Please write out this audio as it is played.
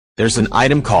There's an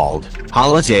item called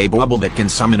Holiday Bauble that can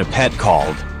summon a pet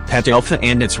called Pet Elfa,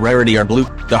 and its rarity are blue.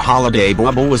 The Holiday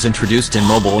Bauble was introduced in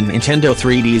mobile and Nintendo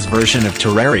 3D's version of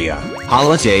Terraria.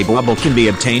 Holiday Bauble can be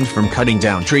obtained from cutting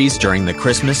down trees during the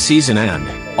Christmas season, and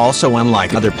also,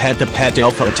 unlike other pet, the Pet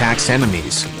Elfa attacks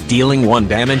enemies, dealing 1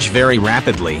 damage very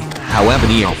rapidly. However,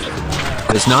 the Elfa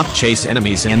does not chase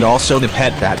enemies, and also the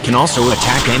pet bat can also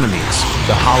attack enemies.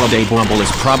 The Holiday Bauble is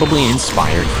probably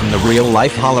inspired from the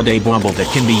real-life Holiday Bauble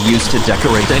that can be used to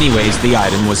decorate. Anyways, the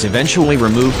item was eventually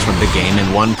removed from the game in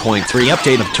 1.3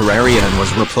 update of Terraria and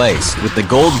was replaced with the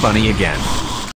gold bunny again.